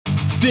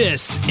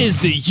This is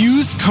the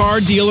Used Car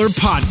Dealer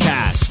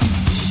Podcast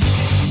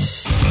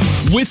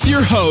with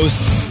your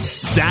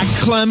hosts, Zach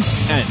Klemp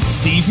and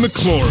Steve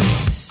McClory.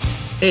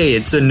 Hey,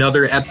 it's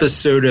another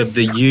episode of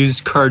the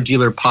Used Car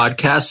Dealer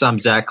Podcast. I'm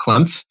Zach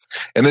Klemp.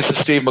 And this is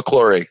Steve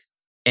McClory.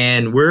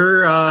 And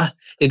we're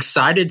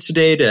excited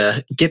today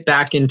to get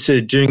back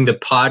into doing the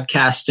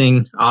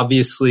podcasting,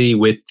 obviously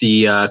with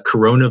the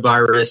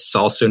coronavirus,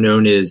 also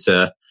known as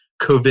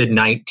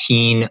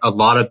COVID-19. A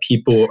lot of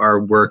people are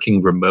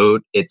working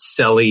remote. It's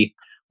silly.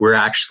 We're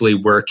actually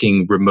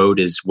working remote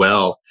as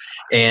well.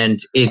 And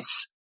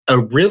it's a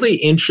really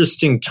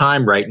interesting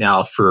time right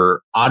now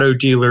for auto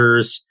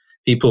dealers,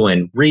 people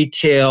in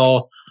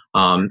retail,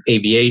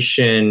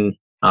 aviation,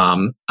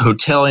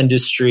 hotel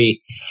industry.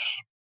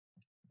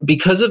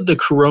 Because of the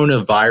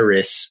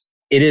coronavirus,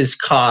 it has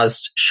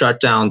caused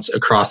shutdowns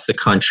across the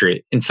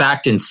country. In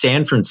fact, in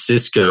San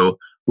Francisco,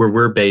 where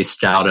we're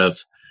based out of,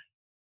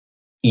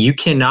 you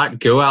cannot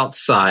go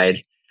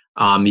outside.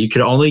 You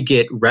could only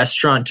get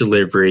restaurant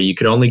delivery. You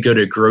could only go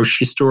to a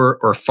grocery store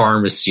or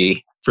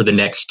pharmacy for the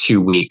next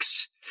 2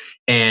 weeks.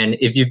 And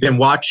if you've been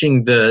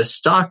watching the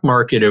stock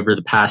market over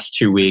the past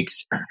 2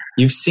 weeks,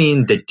 you've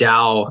seen the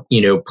Dow,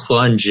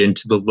 plunge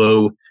into the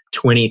low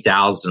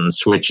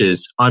 20,000s, which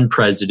is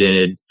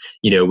unprecedented.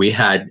 We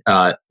had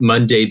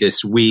Monday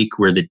this week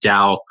where the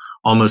Dow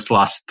almost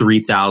lost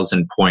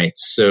 3,000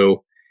 points.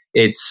 So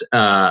it's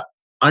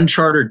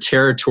uncharted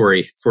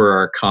territory for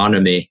our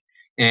economy.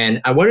 And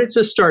I wanted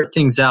to start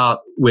things out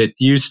with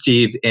you,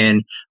 Steve,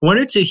 and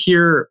wanted to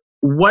hear,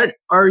 what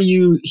are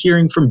you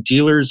hearing from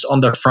dealers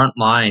on the front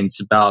lines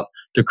about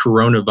the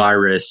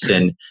coronavirus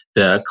and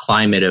the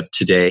climate of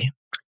today?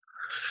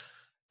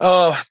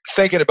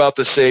 Thinking about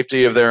the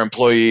safety of their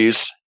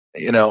employees,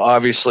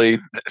 obviously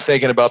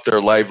thinking about their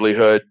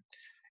livelihood.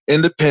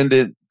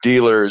 Independent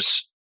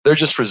dealers, they're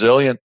just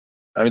resilient.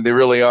 I mean, they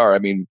really are. I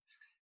mean,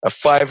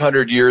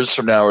 500 years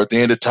from now, or at the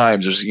end of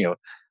times, there's,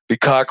 be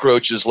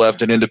cockroaches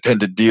left in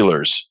independent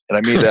dealers. And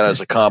I mean that as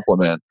a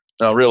compliment.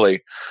 No, really.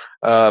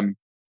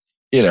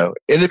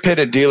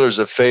 Independent dealers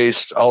have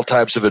faced all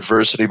types of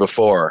adversity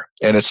before,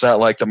 and it's not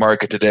like the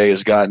market today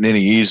has gotten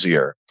any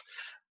easier.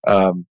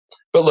 But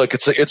look,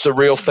 it's a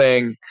real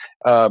thing.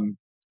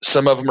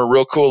 Some of them are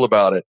real cool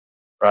about it,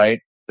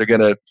 right? They're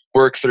going to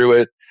work through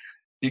it.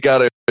 You got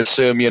to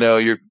assume,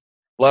 a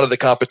lot of the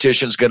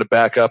competition is going to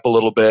back up a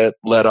little bit,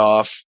 let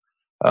off.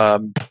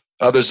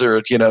 Others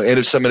are,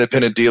 some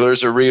independent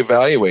dealers are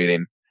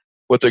reevaluating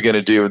what they're going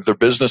to do with their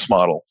business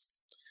model.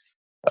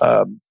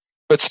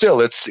 But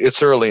still,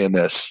 it's early in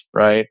this,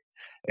 right?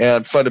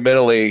 And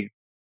fundamentally,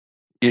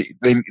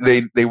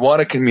 they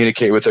want to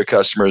communicate with their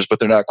customers, but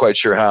they're not quite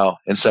sure how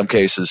in some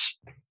cases.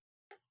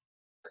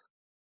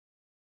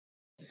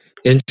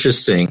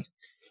 Interesting.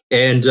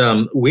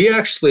 And we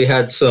actually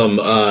had some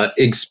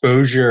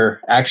exposure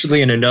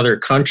actually in another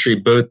country.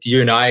 Both you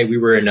and I, we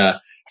were in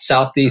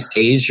Southeast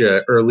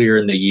Asia earlier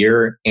in the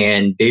year,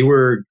 and they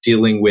were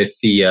dealing with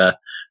the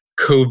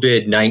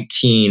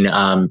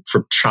COVID-19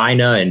 from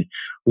China. And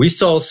we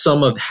saw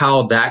some of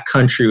how that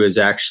country was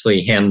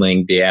actually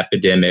handling the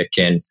epidemic.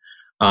 And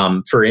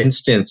for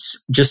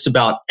instance, just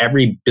about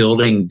every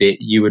building that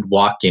you would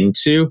walk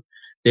into,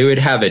 they would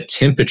have a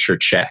temperature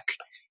check.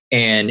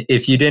 And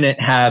if you didn't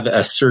have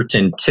a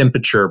certain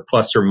temperature,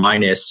 plus or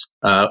minus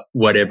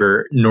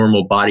whatever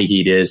normal body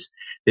heat is,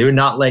 they would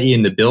not let you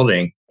in the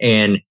building.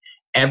 And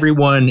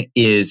everyone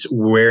is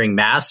wearing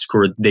masks,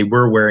 or they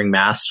were wearing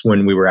masks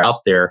when we were out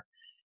there.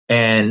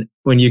 And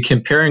when you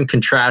compare and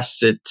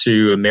contrast it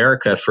to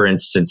America, for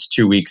instance,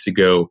 2 weeks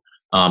ago,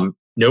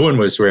 no one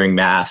was wearing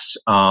masks.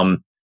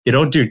 They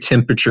don't do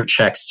temperature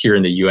checks here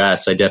in the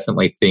U.S. I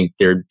definitely think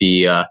there'd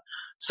be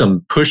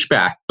some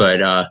pushback.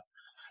 But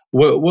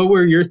what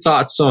were your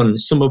thoughts on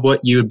some of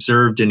what you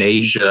observed in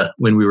Asia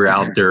when we were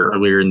out there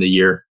earlier in the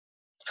year?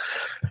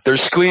 They're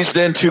squeezed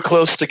in too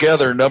close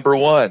together, number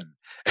one.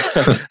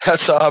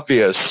 That's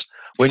obvious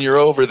when you're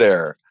over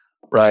there,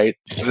 right?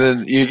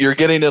 Then you're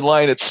getting in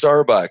line at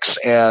Starbucks,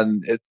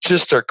 and it's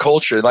just their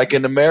culture. Like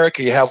in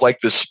America, you have like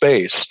this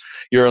space.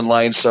 You're in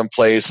line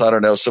someplace, I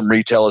don't know, some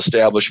retail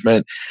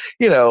establishment.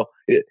 You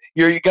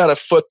got a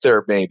foot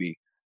there maybe.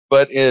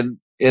 But in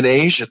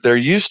Asia, they're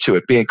used to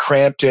it being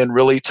cramped in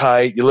really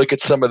tight. You look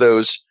at some of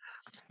those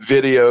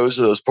videos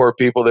of those poor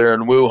people there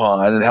in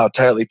Wuhan and how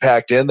tightly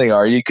packed in they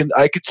are.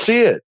 I could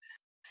see it,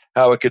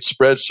 how it could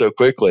spread so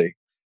quickly.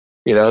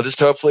 Just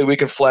hopefully we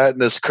can flatten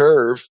this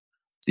curve,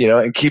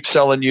 and keep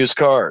selling used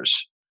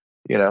cars.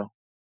 That's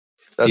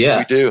what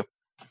we do.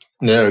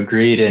 No,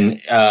 agreed.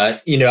 And,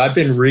 I've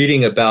been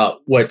reading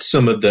about what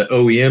some of the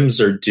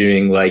OEMs are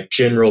doing, like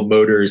General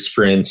Motors,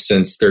 for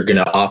instance. They're going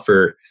to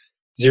offer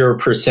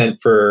 0%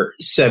 for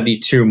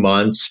 72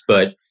 months.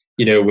 But,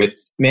 with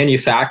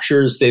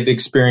manufacturers, they've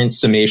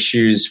experienced some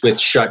issues with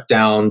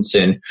shutdowns.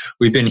 And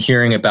we've been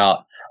hearing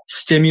about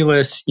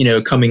stimulus,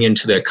 coming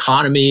into the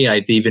economy.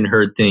 I've even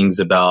heard things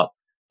about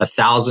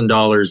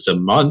 $1,000 a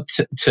month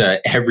to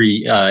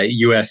every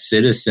U.S.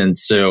 citizen.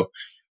 So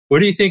what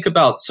do you think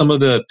about some of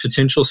the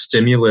potential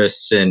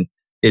stimulus and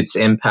its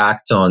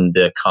impact on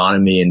the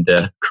economy in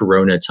the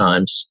Corona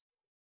times.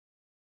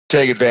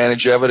 Take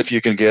advantage of it if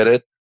you can get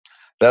it.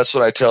 That's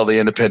what I tell the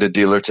independent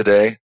dealer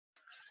today.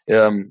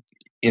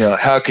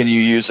 How can you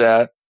use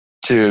that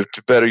to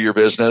better your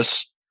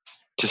business,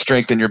 to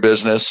strengthen your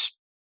business,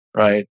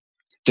 right?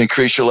 To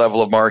increase your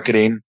level of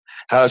marketing?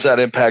 How does that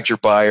impact your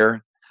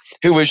buyer?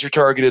 Who is your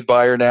targeted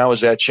buyer now?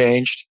 Has that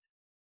changed?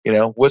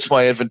 What's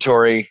my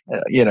inventory?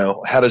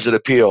 How does it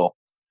appeal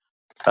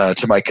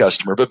to my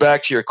customer? But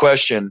back to your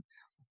question,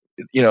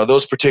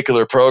 those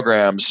particular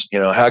programs,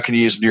 how can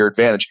you use them to your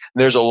advantage?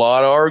 And there's a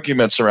lot of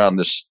arguments around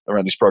these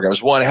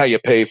programs. One, how you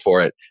pay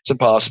for it. It's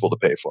impossible to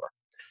pay for,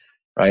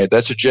 right?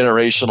 That's a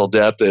generational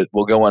debt that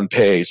will go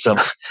unpaid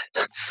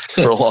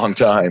for a long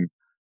time,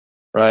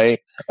 right?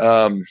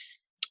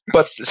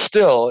 But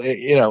still,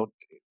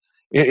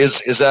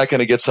 is that going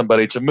to get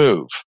somebody to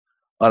move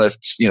on a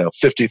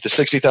 $50,000 to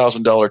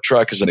 $60,000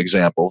 truck as an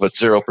example, but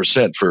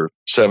 0% for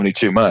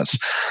 72 months?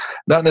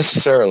 Not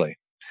necessarily.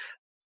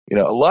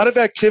 A lot of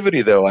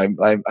activity though. I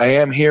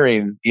am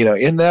hearing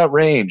in that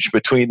range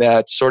between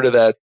that sort of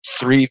that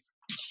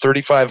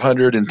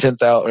 3,500 and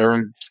 10,000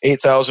 or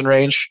 8,000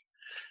 range,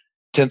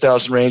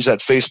 10,000 range. That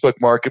Facebook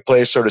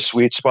Marketplace sort of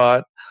sweet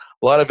spot.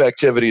 A lot of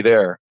activity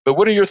there. But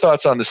what are your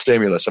thoughts on the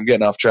stimulus? I'm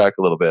getting off track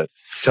a little bit.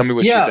 Tell me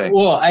what you think.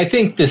 Well, I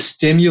think the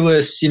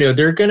stimulus,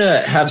 they're going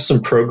to have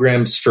some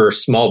programs for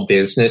small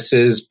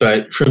businesses,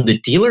 but from the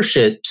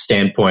dealership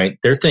standpoint,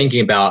 they're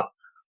thinking about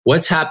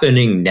what's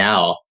happening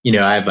now.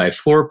 I have my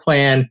floor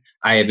plan.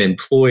 I have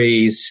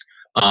employees.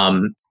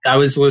 I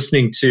was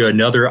listening to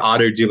another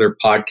auto dealer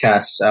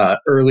podcast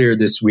earlier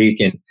this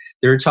week, and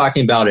they were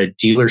talking about a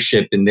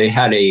dealership, and they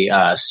had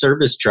a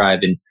service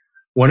drive, and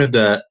one of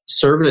the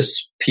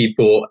service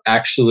people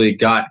actually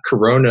got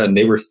Corona, and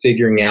they were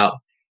figuring out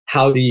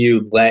how do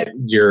you let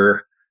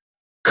your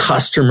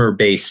customer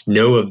base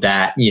know of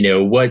that?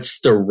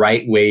 What's the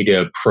right way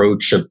to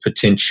approach a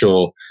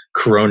potential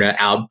Corona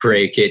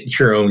outbreak at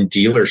your own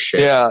dealership?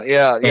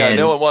 Yeah. And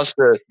no one wants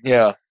to.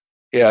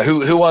 Yeah.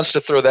 Who wants to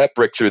throw that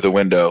brick through the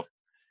window?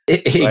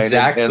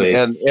 Exactly.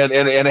 Right?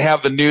 And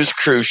have the news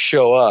crew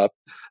show up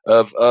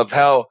of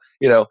how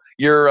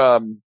you're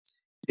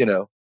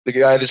the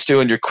guy that's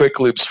doing your quick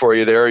loops for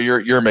you there,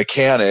 your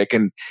mechanic,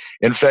 and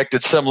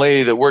infected some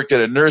lady that worked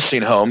at a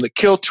nursing home that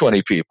killed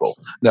 20 people.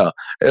 No,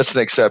 that's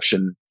an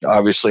exception,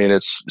 obviously, and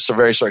it's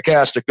very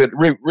sarcastic, but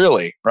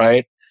really,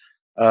 right?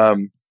 How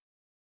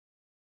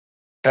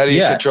do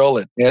you control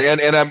it? And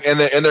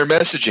their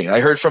messaging. I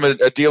heard from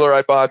a dealer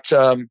I bought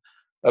a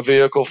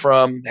vehicle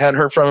from, hadn't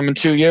heard from him in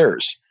 2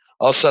 years.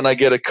 All of a sudden, I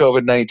get a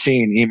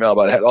COVID-19 email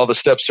about all the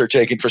steps they're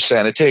taking for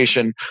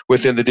sanitation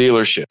within the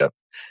dealership.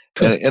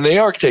 And they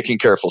are taking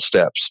careful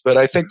steps, but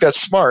I think that's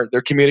smart.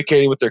 They're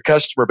communicating with their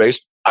customer base.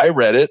 I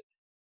read it,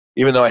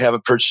 even though I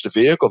haven't purchased a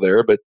vehicle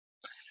there, but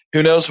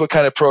who knows what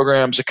kind of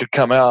programs that could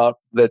come out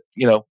that,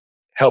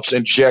 helps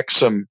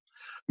inject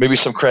maybe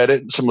some credit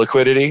and some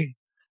liquidity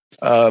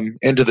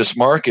into this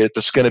market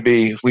that's going to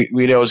be,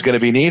 we know is going to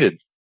be needed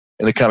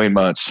in the coming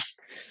months.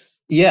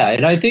 Yeah,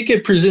 and I think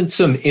it presents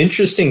some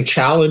interesting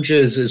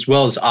challenges as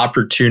well as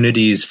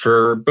opportunities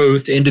for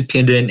both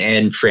independent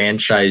and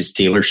franchise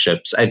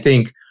dealerships. I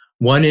think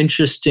one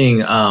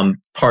interesting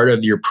part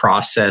of your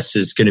process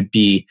is going to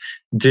be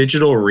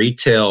digital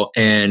retail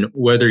and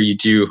whether you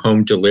do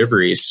home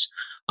deliveries,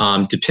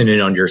 depending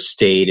on your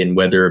state and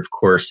whether, of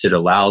course, it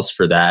allows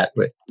for that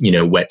with,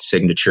 wet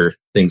signature,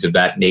 things of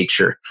that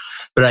nature.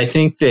 But I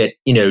think that,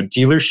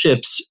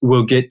 dealerships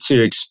will get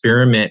to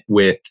experiment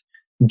with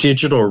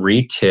digital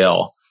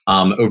retail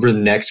over the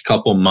next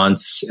couple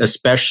months,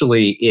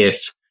 especially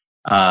if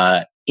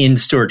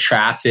in-store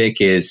traffic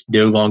is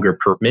no longer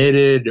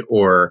permitted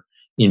or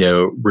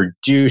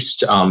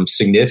reduced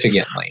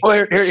significantly.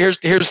 Well, here's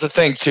the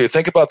thing too.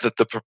 Think about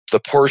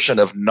the portion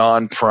of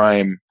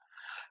non-prime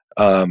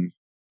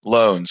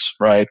loans,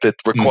 right, that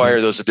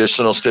require those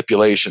additional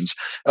stipulations,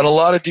 and a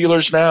lot of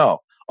dealers now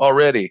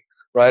already,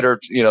 right, or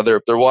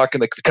they're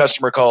walking the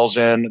customer calls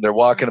in, they're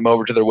walking them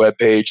over to their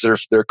webpage,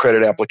 their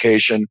credit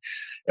application,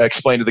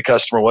 explain to the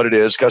customer what it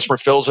is. Customer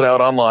fills it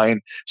out online,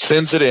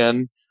 sends it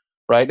in.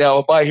 Right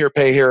now, buy here,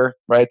 pay here.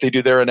 Right, they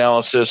do their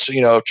analysis.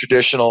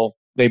 Traditional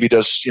maybe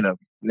does.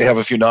 They have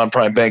a few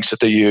non-prime banks that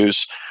they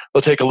use.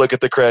 They'll take a look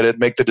at the credit,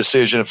 make the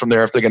decision from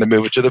there if they're going to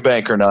move it to the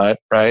bank or not.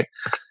 Right,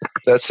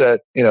 that's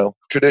that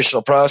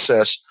traditional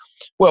process.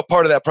 Well,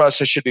 part of that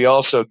process should be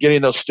also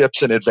getting those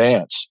steps in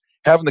advance.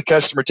 Having the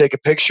customer take a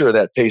picture of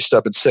that pay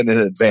stub and send it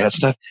in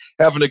advance, not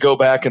having to go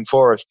back and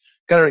forth.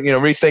 Kind of,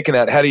 rethinking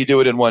that. How do you do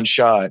it in one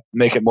shot?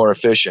 Make it more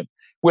efficient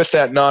with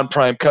that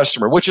non-prime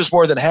customer, which is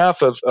more than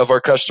half of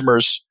our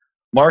customers'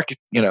 market.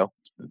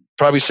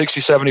 Probably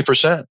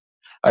 60-70%,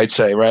 I'd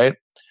say, right?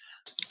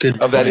 Good of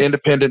point. That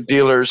independent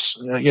dealers,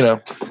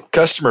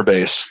 customer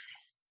base.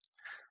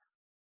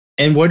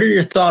 And what are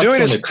your thoughts on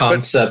the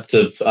concept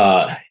of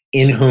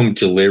in-home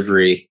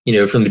delivery?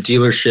 From the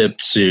dealership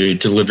to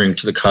delivering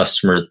to the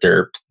customer at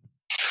their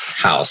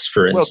house,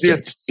 for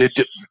instance. Well,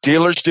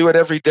 dealers do it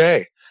every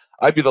day.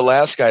 I'd be the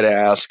last guy to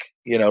ask,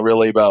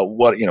 really about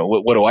what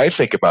do I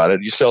think about it?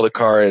 You sell the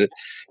car at,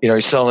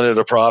 you're selling it at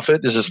a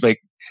profit. Does this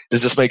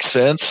make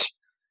sense?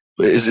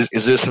 Is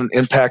this an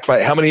impact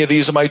by how many of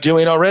these am I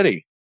doing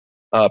already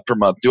per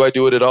month? Do I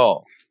do it at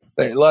all?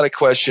 A lot of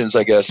questions,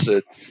 I guess,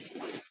 that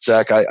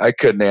Zach, I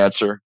couldn't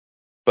answer,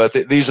 but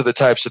these are the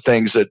types of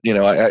things that,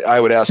 I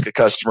would ask a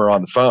customer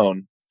on the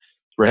phone.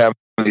 We're having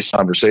these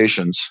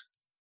conversations.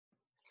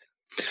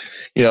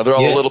 They're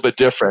all a little bit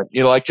different.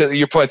 Like to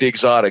your point, the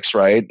exotics,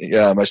 right?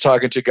 I was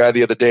talking to a guy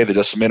the other day that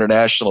does some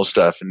international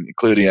stuff,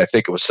 including, I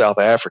think it was South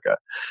Africa,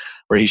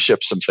 where he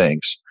shipped some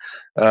things.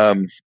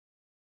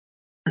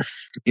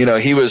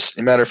 He was, as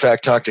a matter of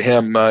fact, talked to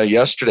him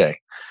yesterday,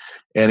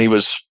 and he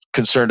was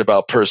concerned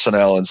about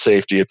personnel and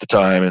safety at the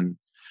time. And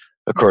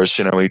of course,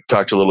 we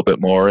talked a little bit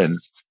more,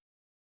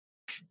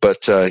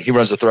 but he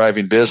runs a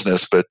thriving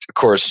business. But of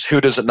course,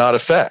 who does it not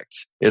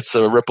affect? It's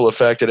a ripple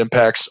effect that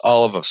impacts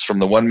all of us, from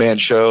the one-man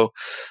show,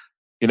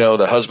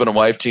 the husband and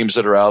wife teams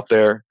that are out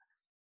there,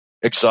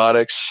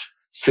 exotics,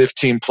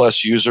 15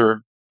 plus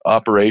user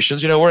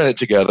operations. We're in it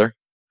together.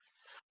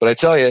 But I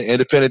tell you,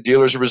 independent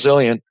dealers are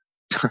resilient.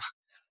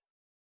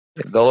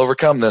 They'll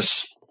overcome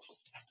this.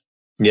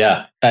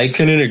 Yeah, I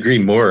couldn't agree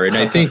more. And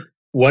I think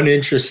one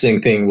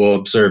interesting thing we'll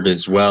observe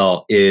as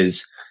well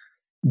is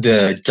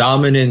the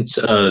dominance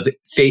of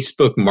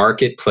Facebook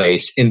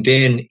Marketplace. And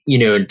then,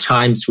 in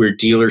times where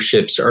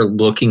dealerships are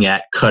looking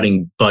at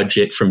cutting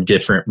budget from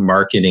different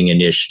marketing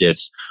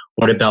initiatives,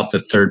 what about the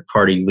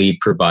third-party lead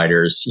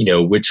providers?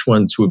 Which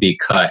ones would be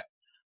cut?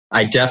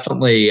 I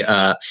definitely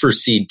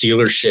foresee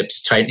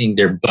dealerships tightening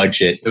their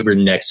budget over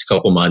the next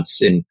couple months.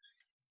 And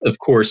of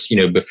course,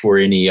 before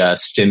any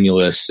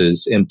stimulus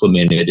is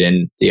implemented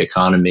in the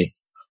economy.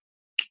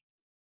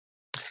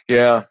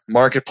 Yeah,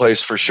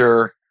 marketplace for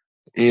sure.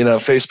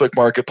 Facebook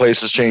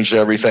Marketplace has changed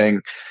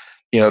everything.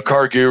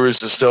 Car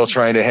Gurus is still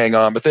trying to hang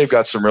on, but they've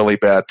got some really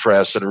bad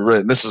press,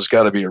 and this has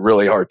got to be a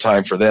really hard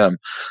time for them.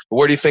 But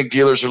where do you think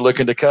dealers are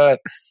looking to cut?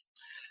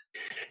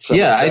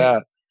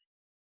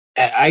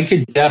 I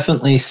could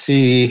definitely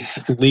see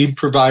lead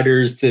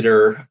providers that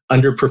are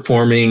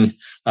underperforming,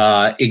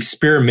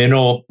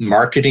 experimental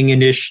marketing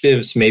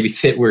initiatives, maybe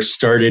that were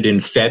started in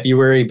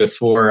February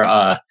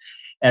before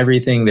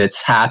everything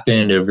that's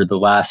happened over the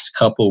last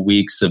couple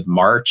weeks of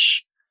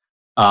March.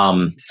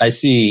 I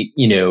see,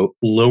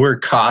 lower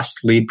cost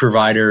lead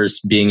providers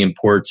being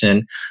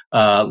important.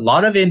 A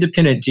lot of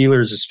independent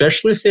dealers,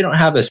 especially if they don't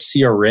have a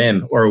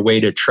CRM or a way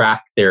to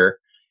track their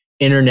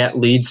internet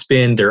lead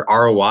spend, their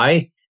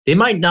ROI, they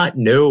might not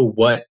know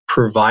what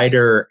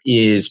provider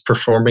is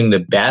performing the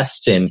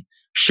best and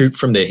shoot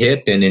from the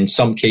hip. And in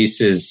some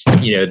cases,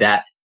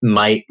 that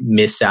might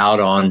miss out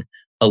on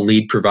a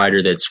lead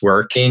provider that's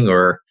working,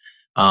 or,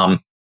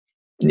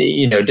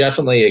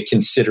 definitely a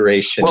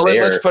consideration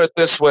there. Let's put it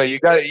this way. You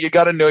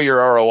got to know your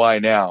ROI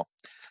now.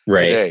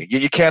 Right. Today.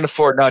 You can't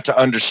afford not to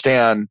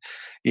understand,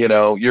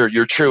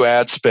 your true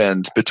ad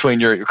spend between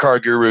your Car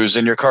Gurus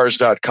and your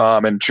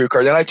Cars.com and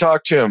TrueCar. And I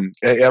talk to them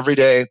every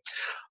day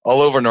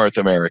all over North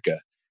America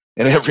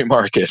in every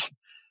market.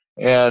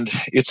 And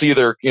it's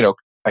either,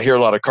 I hear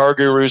a lot of Car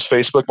Gurus,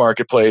 Facebook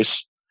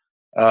Marketplace,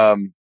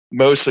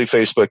 mostly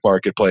Facebook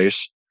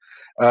Marketplace.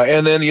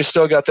 And then you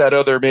still got that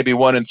other maybe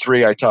 1 in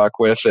 3 I talk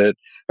with that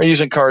are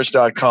using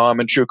Cars.com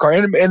and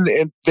TrueCar. And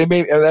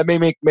that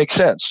may make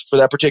sense for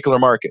that particular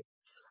market,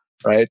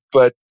 right?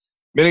 But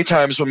many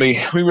times when we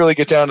really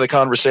get down to the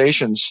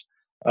conversations,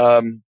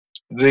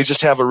 they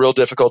just have a real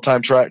difficult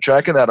time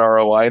tracking that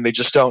ROI, and they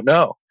just don't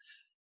know.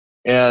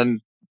 And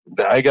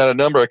I got a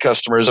number of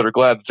customers that are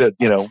glad that,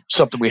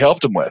 something we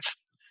helped them with.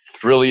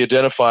 Really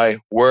identify,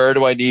 where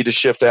do I need to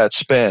shift that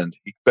spend?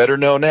 You better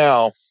know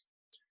now.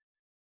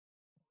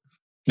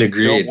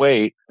 Agreed. Don't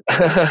wait.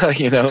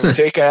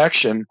 Take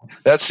action.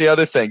 That's the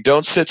other thing.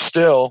 Don't sit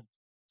still.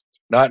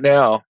 Not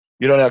now.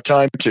 You don't have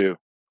time to.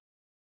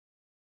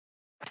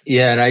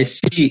 Yeah, and I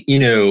see,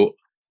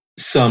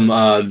 some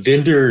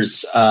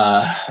vendors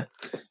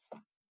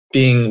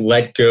being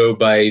let go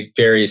by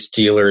various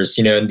dealers.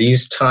 In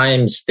these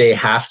times, they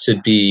have to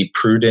be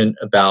prudent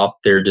about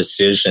their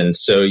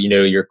decisions. So,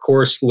 your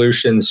core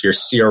solutions, your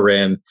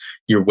CRM,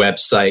 your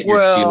website, your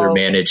dealer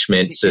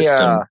management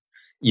system,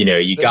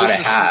 you got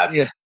to have.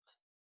 Yeah.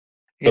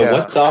 But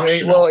what's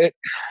optional?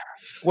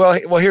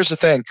 Well, here's the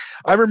thing.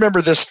 I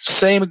remember this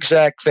same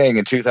exact thing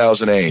in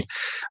 2008.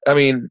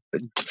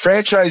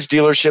 Franchise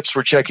dealerships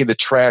were checking the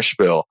trash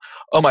bill.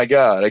 Oh my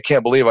God, I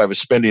can't believe I was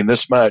spending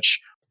this much,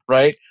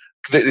 right?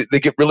 They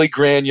get really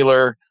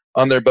granular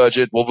on their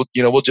budget.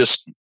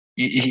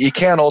 You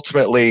can't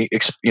ultimately,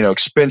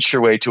 expense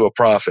your way to a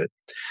profit.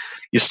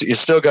 You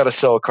still got to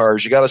sell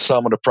cars. You got to sell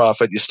them at a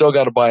profit. You still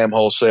got to buy them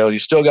wholesale. You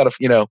still got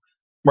to,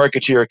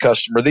 market to your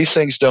customer. These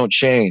things don't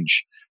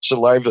change. It's a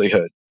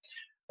livelihood.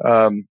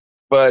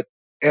 But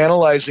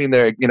analyzing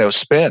their,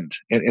 spend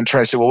and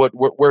trying to say, well,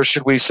 where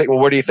should we say? Well,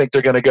 where do you think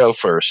they're going to go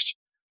first?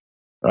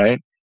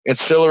 Right?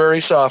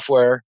 Ancillary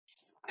software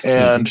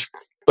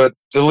but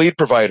the lead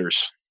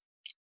providers,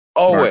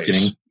 always,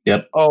 marketing.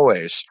 Yep.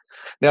 Always.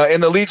 Now,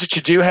 in the leads that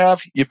you do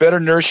have, you better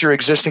nurse your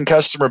existing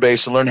customer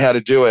base and learn how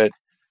to do it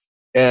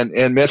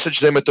and message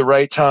them at the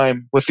right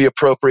time with the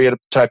appropriate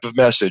type of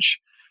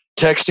message.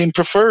 Texting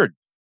preferred,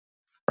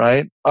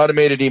 right?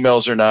 Automated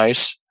emails are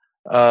nice,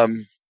 but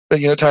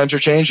times are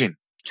changing.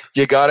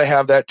 You got to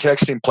have that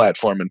texting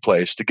platform in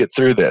place to get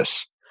through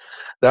this.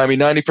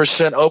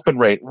 90% open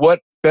rate. What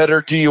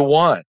better do you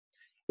want?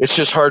 It's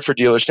just hard for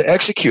dealers to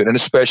execute, and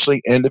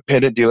especially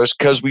independent dealers,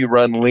 because we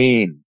run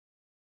lean.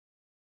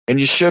 And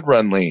you should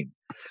run lean.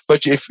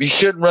 But if you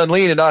shouldn't run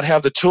lean and not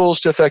have the tools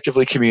to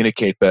effectively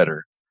communicate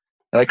better.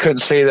 And I couldn't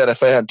say that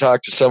if I hadn't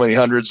talked to so many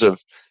hundreds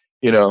of,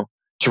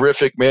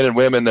 terrific men and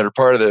women that are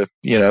part of the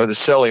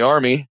Selly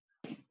army,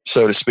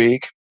 so to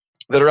speak,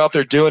 that are out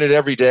there doing it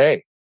every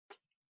day.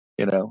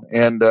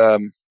 And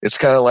it's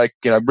kind of like,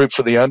 I root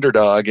for the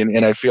underdog.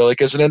 And I feel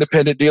like as an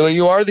independent dealer,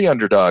 you are the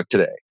underdog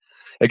today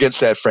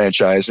against that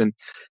franchise. And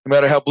no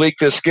matter how bleak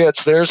this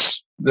gets,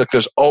 there's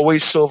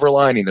always silver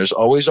lining. There's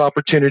always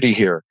opportunity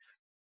here.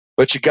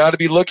 But you got to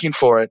be looking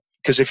for it,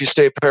 because if you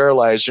stay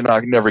paralyzed,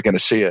 you're never going to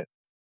see it.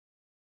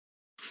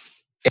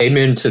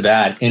 Amen to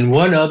that. And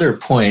one other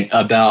point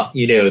about,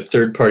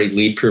 third-party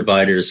lead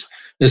providers.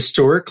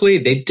 Historically,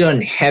 they've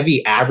done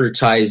heavy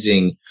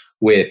advertising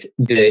with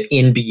the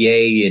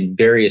NBA and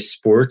various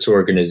sports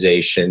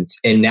organizations.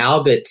 And now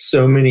that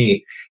so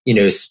many,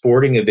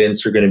 sporting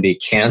events are going to be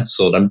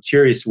canceled, I'm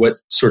curious what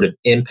sort of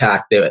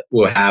impact that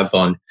will have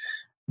on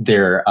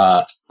their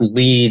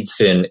leads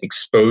and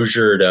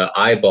exposure to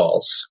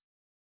eyeballs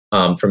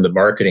from the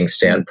marketing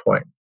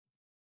standpoint.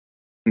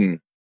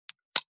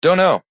 Don't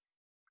know.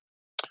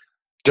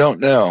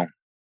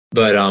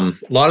 But a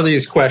lot of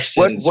these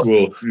questions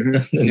will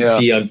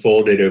be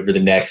unfolded over the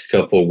next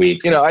couple of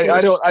weeks.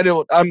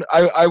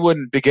 I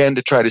wouldn't begin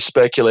to try to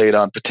speculate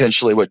on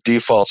potentially what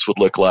defaults would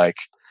look like,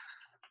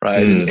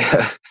 right?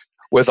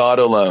 With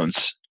auto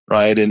loans,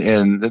 right?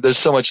 And there's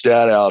so much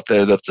data out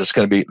there that's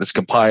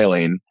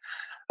compiling.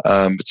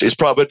 It's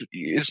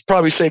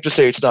probably safe to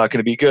say it's not going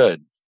to be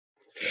good.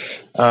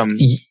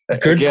 Good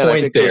again, point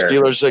I think there. Those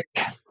dealers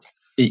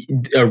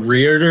a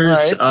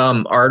Reuters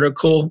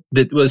article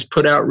that was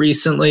put out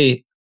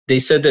recently, they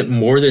said that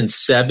more than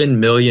 7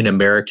 million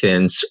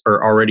Americans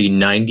are already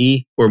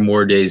 90 or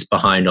more days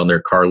behind on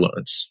their car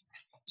loans.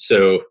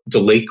 So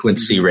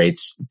delinquency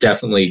rates,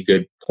 definitely a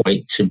good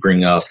point to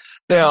bring up.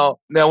 Now,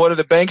 what are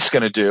the banks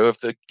going to do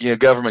if the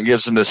government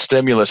gives them the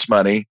stimulus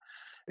money?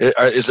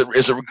 Is it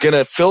going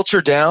to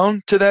filter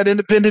down to that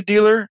independent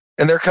dealer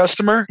and their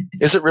customer?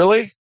 Is it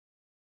really?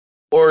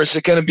 Or is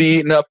it going to be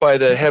eaten up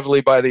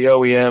heavily by the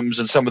OEMs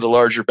and some of the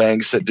larger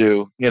banks that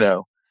do,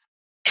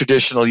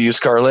 traditional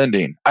used car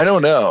lending? I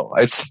don't know.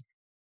 It's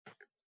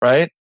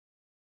right.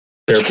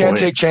 But you can't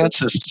take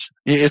chances.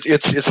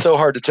 It's so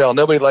hard to tell.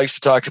 Nobody likes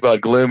to talk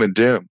about gloom and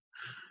doom.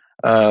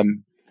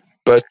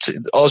 But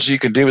all you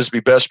can do is be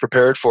best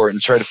prepared for it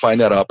and try to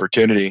find that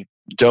opportunity.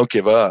 Don't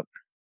give up.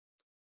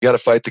 You got to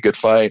fight the good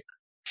fight.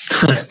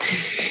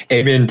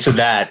 Amen to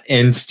that.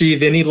 And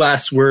Steve, any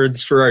last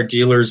words for our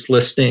dealers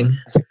listening?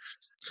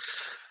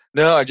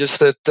 No, I just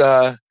thank you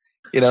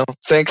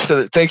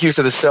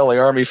to the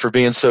Selly Army for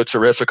being so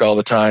terrific all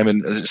the time,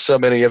 and there's so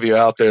many of you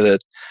out there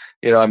that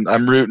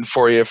I'm rooting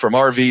for you, from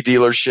RV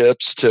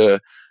dealerships to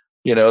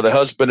the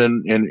husband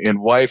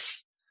and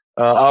wife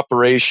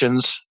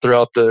operations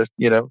throughout the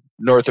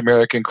North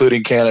America,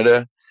 including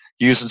Canada,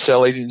 using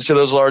Selly to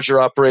those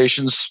larger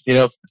operations.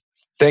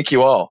 Thank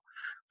you all.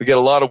 We get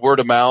a lot of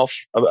word of mouth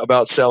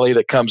about Selly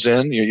that comes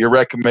in. You're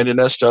recommending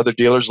us to other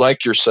dealers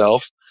like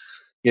yourself,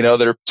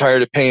 that are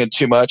tired of paying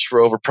too much for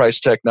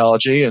overpriced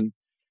technology, and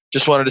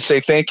just wanted to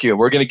say thank you.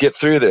 We're going to get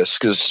through this,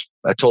 because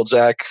I told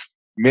Zach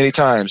many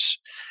times,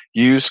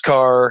 used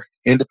car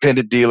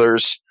independent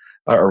dealers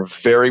are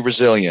very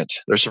resilient.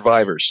 They're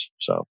survivors.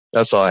 So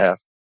that's all I have.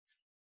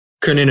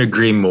 Couldn't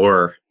agree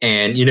more.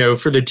 And,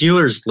 for the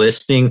dealers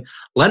listening,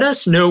 let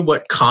us know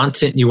what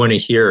content you want to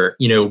hear.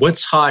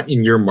 What's hot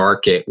in your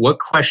market? What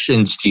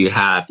questions do you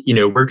have?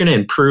 We're going to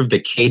improve the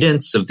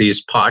cadence of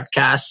these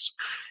podcasts,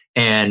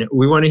 and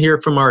we want to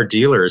hear from our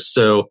dealers.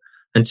 So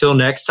until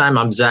next time,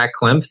 I'm Zach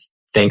Klemth.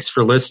 Thanks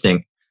for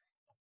listening.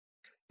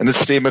 And this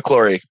is Steve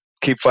McClory.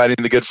 Keep fighting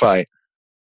the good fight.